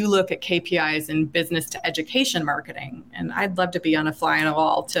 ways that you look at KPIs in business to education marketing. And I'd love to be on a fly on a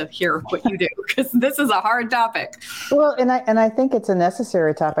wall to hear what you do, because this is a hard topic. Well, and I think it's a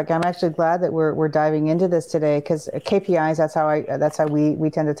necessary topic. I'm actually glad that we're diving into this today, because KPIs, that's how we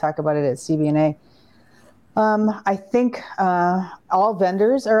tend to talk about it at CB&A. I think all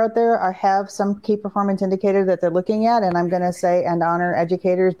vendors are out there have some key performance indicator that they're looking at. And I'm going to say, and honor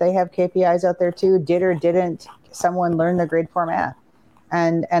educators, they have KPIs out there too. Did or didn't someone learn their grade 4 math?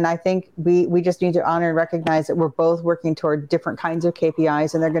 And I think we just need to honor and recognize that we're both working toward different kinds of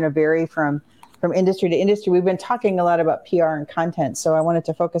KPIs, and they're going to vary from industry to industry. We've been talking a lot about PR and content, so I wanted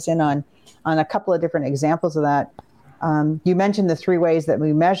to focus in on a couple of different examples of that. You mentioned the 3 ways that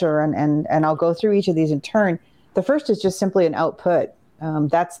we measure, and I'll go through each of these in turn. The first is just simply an output.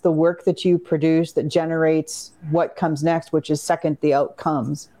 That's the work that you produce that generates what comes next, which is second, the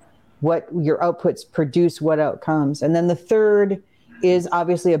outcomes. What your outputs produce, what outcomes. And then the third is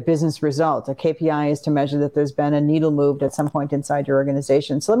obviously a business result. A KPI is to measure that there's been a needle moved at some point inside your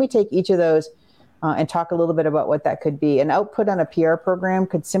organization. So let me take each of those and talk a little bit about what that could be. An output on a PR program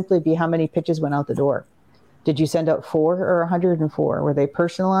could simply be how many pitches went out the door. Did you send out 4 or 104? Were they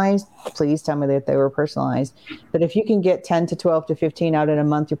personalized? Please tell me that they were personalized. But if you can get 10 to 12 to 15 out in a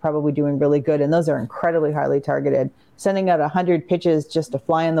month, you're probably doing really good. And those are incredibly highly targeted. Sending out 100 pitches just to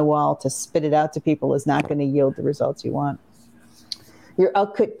fly on the wall to spit it out to people is not going to yield the results you want. Your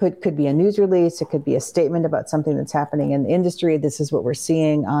output could be a news release. It could be a statement about something that's happening in the industry. This is what we're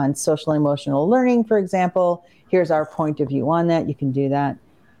seeing on social emotional learning, for example. Here's our point of view on that. You can do that.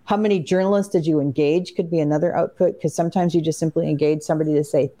 How many journalists did you engage could be another output, because sometimes you just simply engage somebody to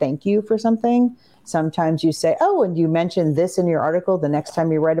say thank you for something. Sometimes you say, oh, and you mentioned this in your article. The next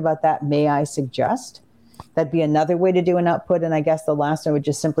time you write about that, may I suggest? That'd be another way to do an output. And I guess the last one would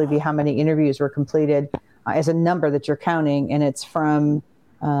just simply be how many interviews were completed as a number that you're counting. And it's from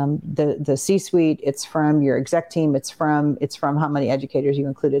the C-suite, it's from your exec team, it's from how many educators you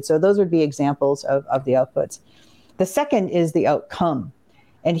included. So those would be examples of the outputs. The second is the outcome.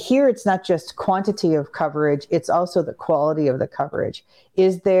 And here it's not just quantity of coverage, it's also the quality of the coverage.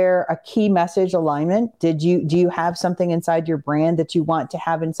 Is there a key message alignment? Do you have something inside your brand that you want to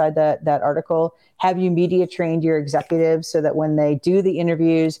have inside that article? Have you media trained your executives so that when they do the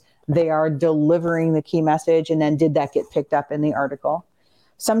interviews, they are delivering the key message? And then did that get picked up in the article?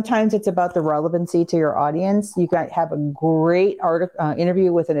 Sometimes it's about the relevancy to your audience. You can have a great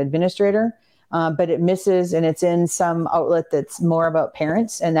interview with an administrator, but it misses, and it's in some outlet that's more about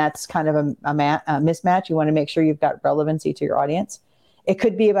parents, and that's kind of a mismatch. You want to make sure you've got relevancy to your audience. It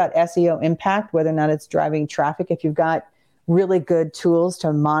could be about SEO impact, whether or not it's driving traffic. If you've got really good tools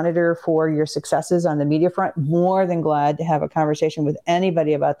to monitor for your successes on the media front, more than glad to have a conversation with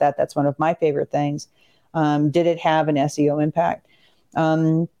anybody about that. That's one of my favorite things. Did it have an SEO impact?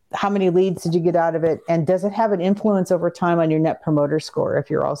 How many leads did you get out of it? And does it have an influence over time on your Net Promoter Score if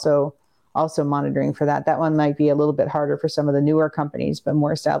you're also monitoring for that? That one might be a little bit harder for some of the newer companies, but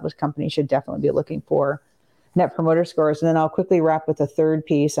more established companies should definitely be looking for Net Promoter Scores. And then I'll quickly wrap with the third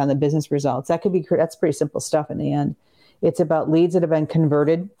piece on the business results. That's pretty simple stuff in the end. It's about leads that have been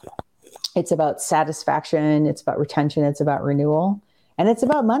converted. It's about satisfaction. It's about retention. It's about renewal. And it's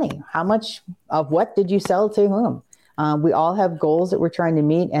about money. How much of what did you sell to whom? We all have goals that we're trying to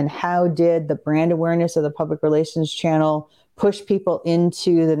meet. And how did the brand awareness of the public relations channel push people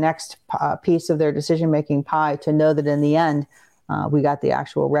into the next piece of their decision-making pie to know that in the end, we got the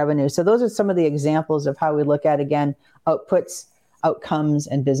actual revenue? So those are some of the examples of how we look at, again, outputs, outcomes,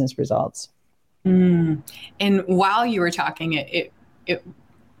 and business results. And while you were talking, it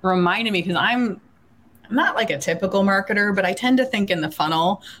reminded me, because I'm not like a typical marketer, but I tend to think in the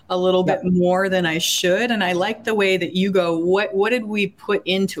funnel a little bit more than I should. And I like the way that you go, what did we put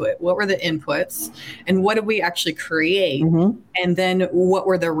into it? What were the inputs? And what did we actually create? Mm-hmm. And then what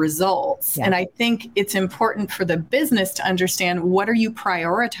were the results? Yeah. And I think it's important for the business to understand, what are you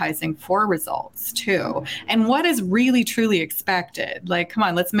prioritizing for results too? And what is really truly expected? Like, come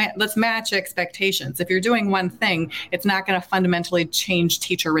on, let's match expectations. If you're doing one thing, it's not going to fundamentally change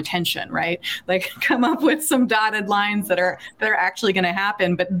teacher retention, right? Like, come up with some dotted lines that are actually going to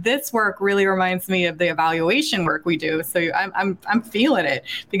happen. But this work really reminds me of the evaluation work we do. So I'm feeling it,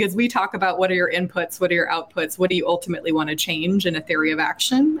 because we talk about what are your inputs, what are your outputs, what do you ultimately want to change in a theory of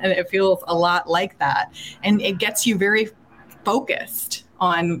action, and it feels a lot like that. And it gets you very focused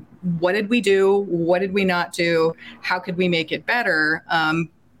on what did we do, what did we not do, how could we make it better.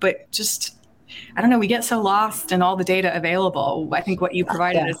 But just, I don't know, we get so lost in all the data available. I think what you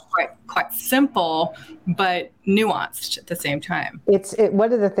provided is quite simple, but nuanced at the same time.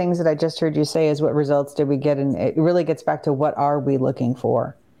 One of the things that I just heard you say is, what results did we get? And it really gets back to, what are we looking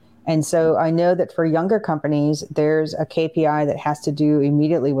for? And so I know that for younger companies, there's a KPI that has to do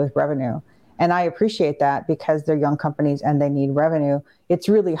immediately with revenue. And I appreciate that, because they're young companies and they need revenue. It's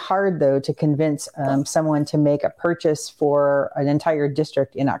really hard, though, to convince someone to make a purchase for an entire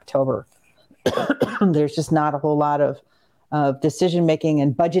district in October. there's just not a whole lot of decision making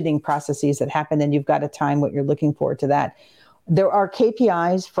and budgeting processes that happen, and you've got to time what you're looking for to that. There are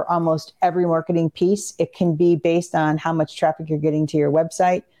KPIs for almost every marketing piece. It can be based on how much traffic you're getting to your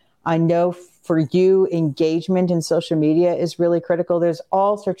website. I know for you, engagement in social media is really critical. There's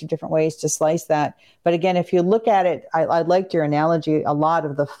all sorts of different ways to slice that. But again, if you look at it, I liked your analogy a lot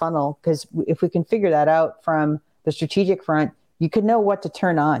of the funnel, because if we can figure that out from the strategic front, you can know what to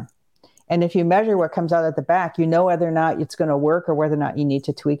turn on. And if you measure what comes out at the back, you know whether or not it's going to work or whether or not you need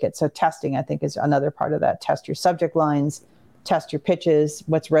to tweak it. So testing, I think, is another part of that. Test your subject lines, test your pitches,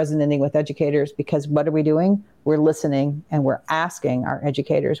 what's resonating with educators, because what are we doing? We're listening and we're asking our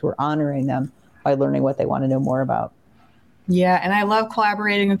educators, we're honoring them by learning what they want to know more about. Yeah, and I love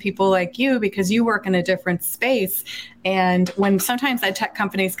collaborating with people like you because you work in a different space. And when sometimes ed tech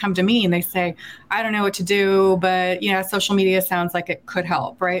companies come to me and they say, I don't know what to do, but social media sounds like it could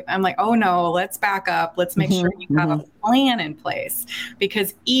help, right? I'm like, oh no, let's back up. Let's make sure you have a plan in place,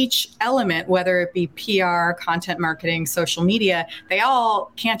 because each element, whether it be PR, content marketing, social media, they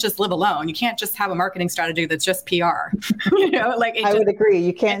all can't just live alone. You can't just have a marketing strategy that's just PR. I would agree.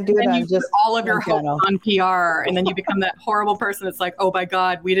 You can't do it on just all of your hope on PR, and then you become that horrible person that's like, oh my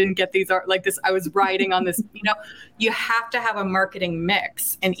God, we didn't get these like this. I was writing on this. You have to have a marketing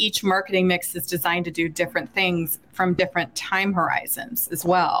mix, and each marketing mix is designed to do different things from different time horizons as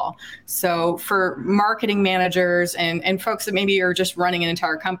well. So for marketing managers and folks that maybe are just running an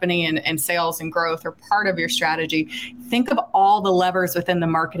entire company and sales and growth are part of your strategy, think of all the levers within the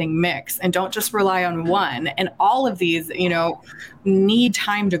marketing mix and don't just rely on one. And all of these, need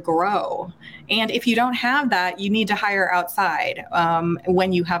time to grow. And if you don't have that, you need to hire outside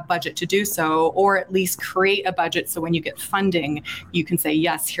when you have budget to do so, or at least create a budget so when you get funding, you can say,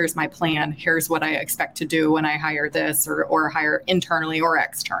 yes, here's my plan. Here's what I expect to do when I hire this or hire internally or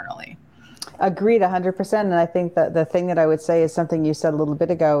externally. Agreed 100%. And I think that the thing that I would say is something you said a little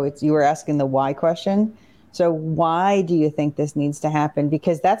bit ago. You were asking the why question. So why do you think this needs to happen?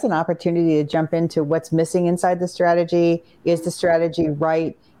 Because that's an opportunity to jump into what's missing inside the strategy. Is the strategy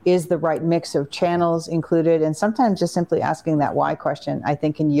right? Is the right mix of channels included? And sometimes just simply asking that why question, I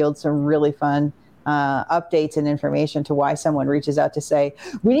think, can yield some really fun updates and information to why someone reaches out to say,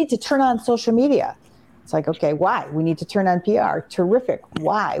 we need to turn on social media. It's like, okay, why? We need to turn on PR. Terrific.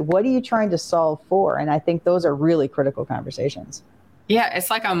 Why? What are you trying to solve for? And I think those are really critical conversations. Yeah, it's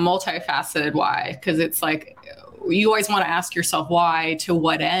like a multifaceted why, because it's like you always want to ask yourself why, to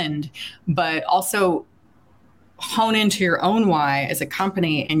what end, but also hone into your own why as a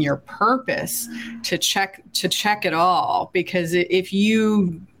company and your purpose to check it all. Because if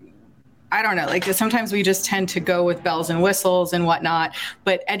you, I don't know, like sometimes we just tend to go with bells and whistles and whatnot,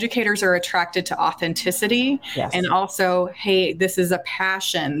 but educators are attracted to authenticity. Yes. And also, hey, this is a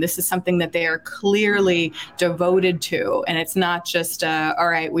passion. This is something that they are clearly devoted to. And it's not just, all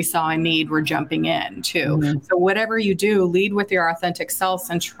right, we saw a need, we're jumping in too. Mm-hmm. So whatever you do, lead with your authentic selves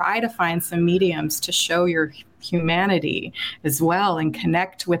and try to find some mediums to show your humanity as well and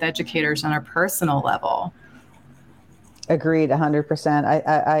connect with educators on a personal level. Agreed,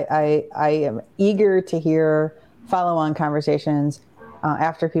 100%. I am eager to hear follow-on conversations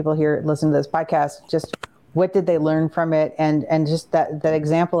after people listen to this podcast. Just what did they learn from it, and just that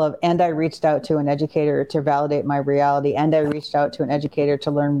example of, and I reached out to an educator to validate my reality, and I reached out to an educator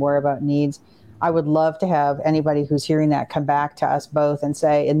to learn more about needs. I would love to have anybody who's hearing that come back to us both and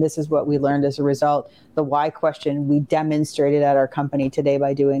say, and this is what we learned as a result. The why question we demonstrated at our company today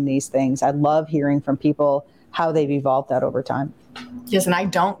by doing these things. I love hearing from people how they've evolved that over time. Yes, and I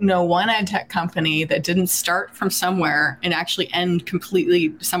don't know one ed tech company that didn't start from somewhere and actually end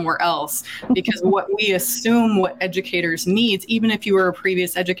completely somewhere else, because what we assume what educators needs, even if you were a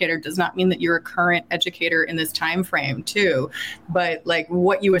previous educator, does not mean that you're a current educator in this time frame too. But like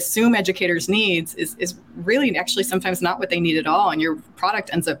what you assume educators needs is really actually sometimes not what they need at all, and your product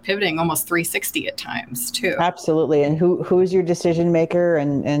ends up pivoting almost 360 at times too. Absolutely. And who's your decision maker,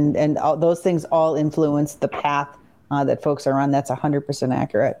 and all those things all influence the path that folks are on. That's 100%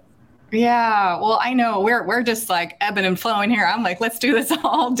 accurate. Yeah, well, I know we're just like ebbing and flowing here. I'm like, let's do this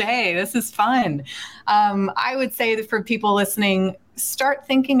all day. This is fun. I would say that for people listening, start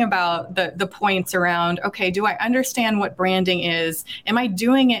thinking about the points around, okay, do I understand what branding is? Am I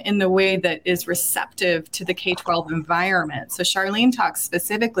doing it in the way that is receptive to the K-12 environment? So Charlene talks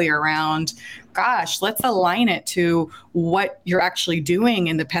specifically around, gosh, let's align it to what you're actually doing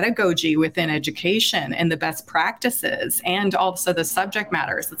in the pedagogy within education and the best practices, and also the subject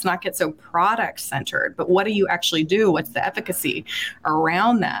matters. Let's not get so product centered, but what do you actually do? What's the efficacy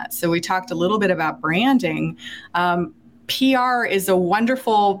around that? So we talked a little bit about branding. PR is a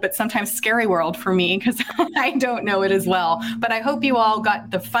wonderful but sometimes scary world for me because I don't know it as well. But I hope you all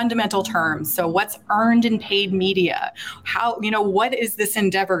got the fundamental terms. So what's earned and paid media? How, what does this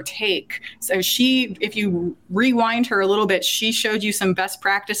endeavor take? So if you rewind her a little bit, she showed you some best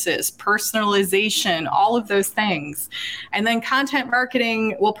practices, personalization, all of those things. And then content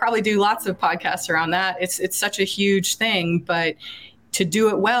marketing, we'll probably do lots of podcasts around that. It's such a huge thing, but to do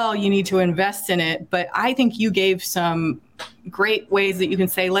it well, you need to invest in it. But I think you gave some great ways that you can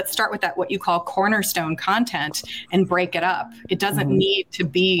say, let's start with that, what you call cornerstone content, and break it up. It doesn't need to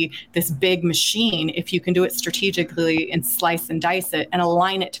be this big machine if you can do it strategically and slice and dice it and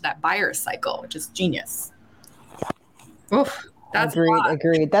align it to that buyer cycle, which is genius. Oof. That's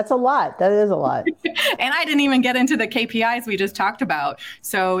agreed. That's a lot. That is a lot. And I didn't even get into the KPIs we just talked about.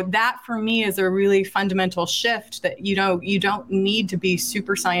 So that for me is a really fundamental shift that, you don't need to be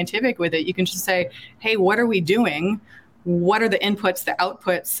super scientific with it. You can just say, hey, what are we doing? What are the inputs, the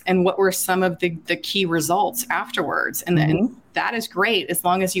outputs, and what were some of the key results afterwards? And then that is great as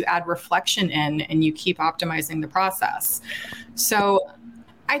long as you add reflection in and you keep optimizing the process. So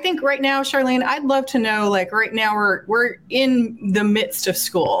I think right now, Charlene, I'd love to know, like right now we're in the midst of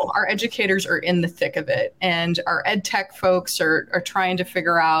school. Our educators are in the thick of it, and our ed tech folks are trying to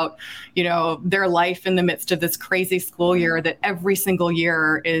figure out, their life in the midst of this crazy school year that every single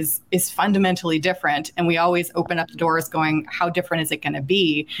year is fundamentally different. And we always open up the doors going, how different is it going to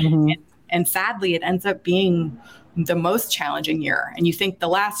be? And sadly, it ends up being the most challenging year. And you think the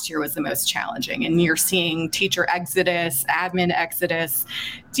last year was the most challenging, and you're seeing teacher exodus, admin exodus.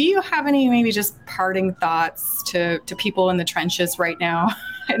 Do you have any maybe just parting thoughts to people in the trenches right now?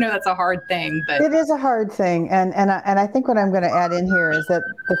 I know that's a hard thing, but it is a hard thing. And I think what I'm going to add in here is that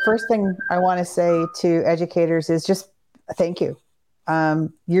the first thing I want to say to educators is just thank you.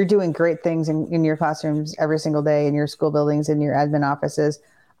 You're doing great things in your classrooms every single day, in your school buildings, in your admin offices.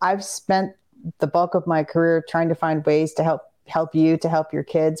 I've spent the bulk of my career trying to find ways to help you, to help your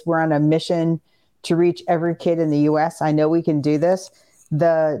kids. We're on a mission to reach every kid in the US. I know we can do this.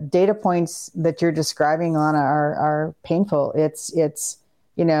 The data points that you're describing, Lana, are painful. It's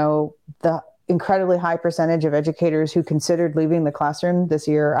the incredibly high percentage of educators who considered leaving the classroom this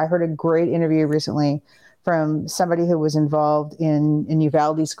year. I heard a great interview recently from somebody who was involved in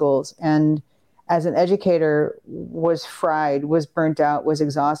Uvalde schools, and as an educator was fried, was burnt out, was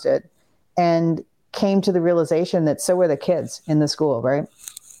exhausted, and came to the realization that so were the kids in the school, right?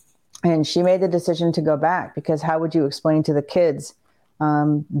 And she made the decision to go back, because how would you explain to the kids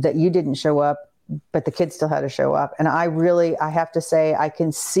that you didn't show up, but the kids still had to show up? And I have to say, I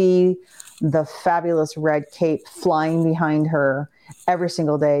can see the fabulous red cape flying behind her every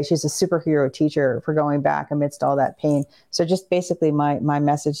single day. She's a superhero teacher for going back amidst all that pain. So just basically my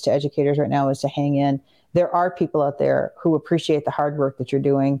message to educators right now is to hang in. There are people out there who appreciate the hard work that you're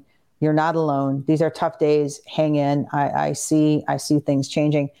doing. You're not alone. These are tough days. Hang in. I see things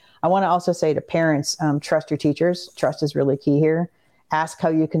changing. I want to also say to parents, trust your teachers. Trust is really key here. Ask how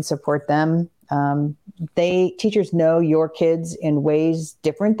you can support them. Teachers know your kids in ways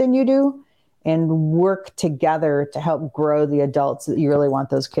different than you do, and work together to help grow the adults that you really want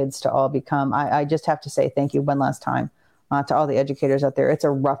those kids to all become. I just have to say thank you one last time to all the educators out there. It's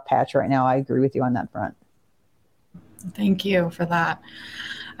a rough patch right now. I agree with you on that front. Thank you for that.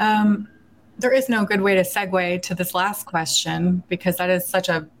 There is no good way to segue to this last question, because that is such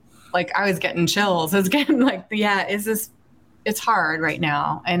a, I was getting chills. It's getting it's hard right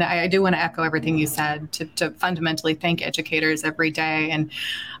now. And I do want to echo everything you said to fundamentally thank educators every day. And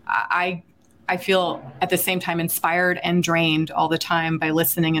I feel at the same time inspired and drained all the time by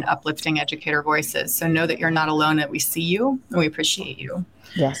listening and uplifting educator voices. So know that you're not alone, that we see you and we appreciate you.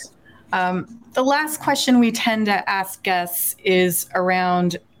 Yes. The last question we tend to ask guests is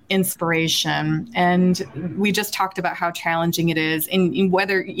around inspiration. And we just talked about how challenging it is, in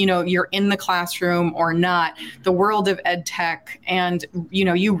whether, you're in the classroom or not, the world of ed tech, and,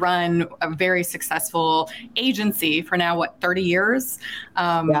 you run a very successful agency for now, 30 years?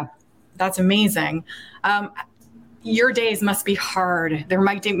 Yeah. That's amazing. Your days must be hard. There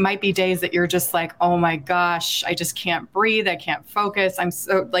might be days that you're just like, oh my gosh, I just can't breathe. I can't focus.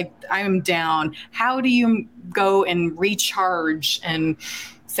 I'm down. How do you go and recharge and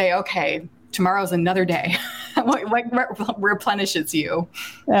say, okay, tomorrow's another day? What replenishes you?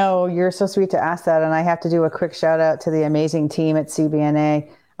 Oh, you're so sweet to ask that. And I have to do a quick shout out to the amazing team at CBNA.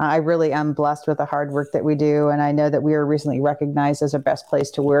 I really am blessed with the hard work that we do. And I know that we were recently recognized as a best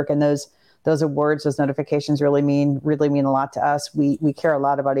place to work. And those awards, those notifications really mean a lot to us. We care a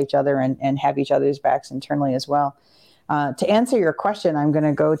lot about each other and have each other's backs internally as well. To answer your question, I'm going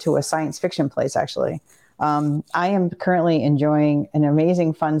to go to a science fiction place, actually. I am currently enjoying an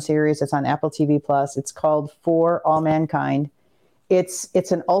amazing fun series. It's on Apple TV Plus. It's called For All Mankind. It's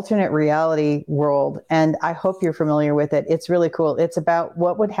an alternate reality world, and I hope you're familiar with it. It's really cool. It's about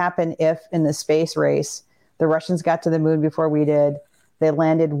what would happen if in the space race, the Russians got to the moon before we did. They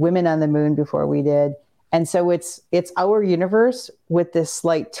landed women on the moon before we did. And so it's our universe with this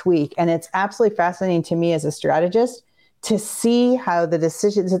slight tweak. And it's absolutely fascinating to me as a strategist to see how the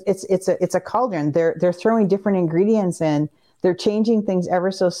decisions, it's a cauldron. They're throwing different ingredients in. They're changing things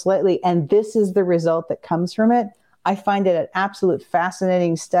ever so slightly. And this is the result that comes from it. I find it an absolute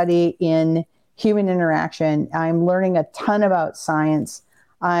fascinating study in human interaction. I'm learning a ton about science.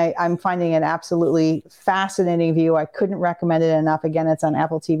 I'm finding an absolutely fascinating view. I couldn't recommend it enough. Again, it's on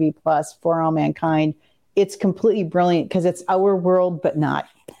Apple TV Plus, For All Mankind. It's completely brilliant because it's our world, but not.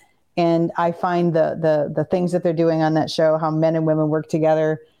 And I find the things that they're doing on that show, how men and women work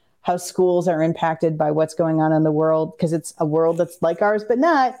together, how schools are impacted by what's going on in the world, because it's a world that's like ours, but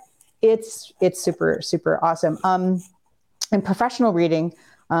not. It's super, super awesome. And professional reading,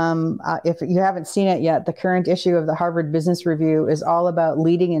 if you haven't seen it yet, the current issue of the Harvard Business Review is all about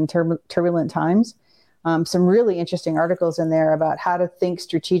leading in turbulent times. Some really interesting articles in there about how to think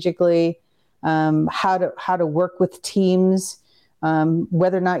strategically, how to work with teams,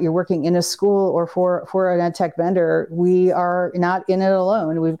 whether or not you're working in a school or for an ed tech vendor. We are not in it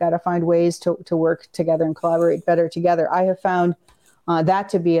alone. We've got to find ways to work together and collaborate better together. I have found that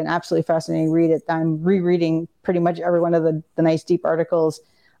to be an absolutely fascinating read. I'm rereading pretty much every one of the nice deep articles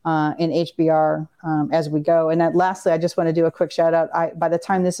in HBR as we go. And lastly, I just want to do a quick shout out. By the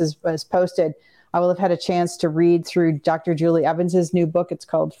time this is posted, I will have had a chance to read through Dr. Julie Evans's new book. It's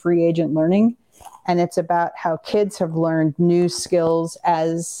called Free Agent Learning. And it's about how kids have learned new skills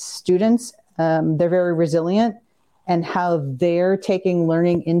as students. They're very resilient, and how they're taking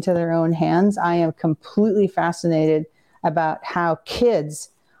learning into their own hands. I am completely fascinated about how kids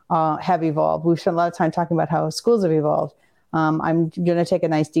have evolved. We've spent a lot of time talking about how schools have evolved. I'm going to take a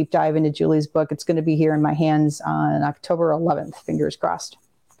nice deep dive into Julie's book. It's going to be here in my hands on October 11th, fingers crossed.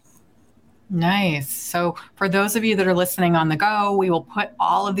 Nice. So for those of you that are listening on the go, we will put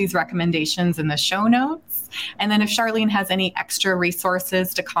all of these recommendations in the show notes. And then if Charlene has any extra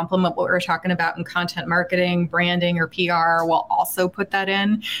resources to complement what we're talking about in content marketing, branding, or PR, we'll also put that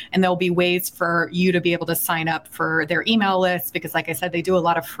in. And there'll be ways for you to be able to sign up for their email list, because like I said, they do a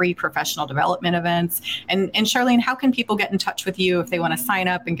lot of free professional development events. And Charlene, how can people get in touch with you if they want to sign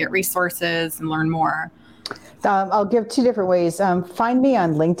up and get resources and learn more? I'll give two different ways. Find me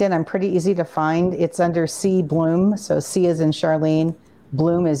on LinkedIn. I'm pretty easy to find. It's under C Bloom. So C is in Charlene.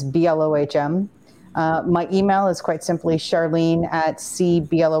 Bloom is BLOHM. My email is quite simply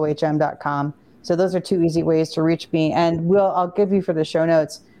charlene@cblohm.com. So those are two easy ways to reach me. And I'll give you for the show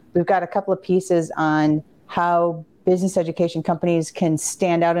notes. We've got a couple of pieces on how business education companies can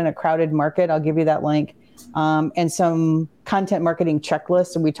stand out in a crowded market. I'll give you that link. And some content marketing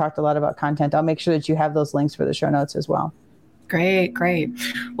checklists. And we talked a lot about content. I'll make sure that you have those links for the show notes as well. Great.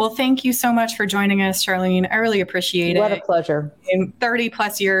 Well, thank you so much for joining us, Charlene. I really appreciate it. What a pleasure. In 30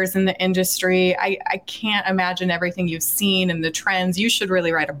 plus years in the industry, I can't imagine everything you've seen and the trends. You should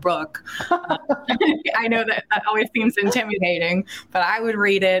really write a book. I know that always seems intimidating, but I would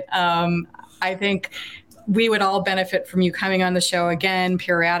read it. I think we would all benefit from you coming on the show again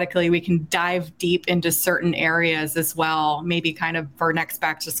periodically. We can dive deep into certain areas as well, maybe kind of for next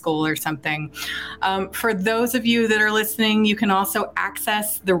back to school or something. For those of you that are listening, you can also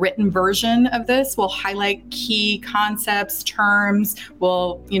access the written version of this. We'll highlight key concepts, terms.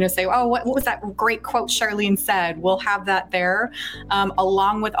 We'll, say, oh, what was that great quote Charlene said? We'll have that there,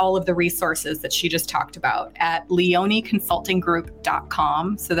 along with all of the resources that she just talked about at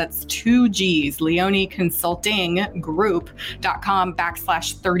leoneconsultinggroup.com. So that's 2 G's, leoneconsultinggroup.com/33.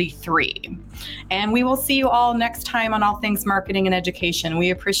 And we will see you all next time on All Things Marketing and Education. We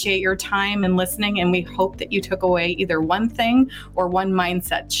appreciate your time and listening, and we hope that you took away either one thing or one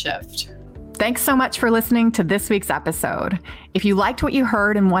mindset shift. Thanks so much for listening to this week's episode. If you liked what you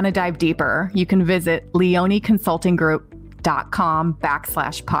heard and want to dive deeper, you can visit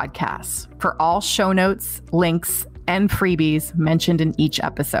leoneconsultinggroup.com/podcasts for all show notes, links, and freebies mentioned in each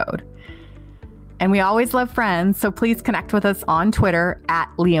episode. And we always love friends, so please connect with us on Twitter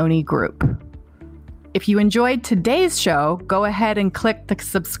 @Leone Group. If you enjoyed today's show, go ahead and click the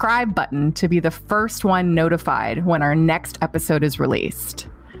subscribe button to be the first one notified when our next episode is released.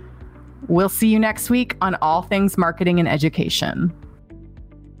 We'll see you next week on All Things Marketing and Education.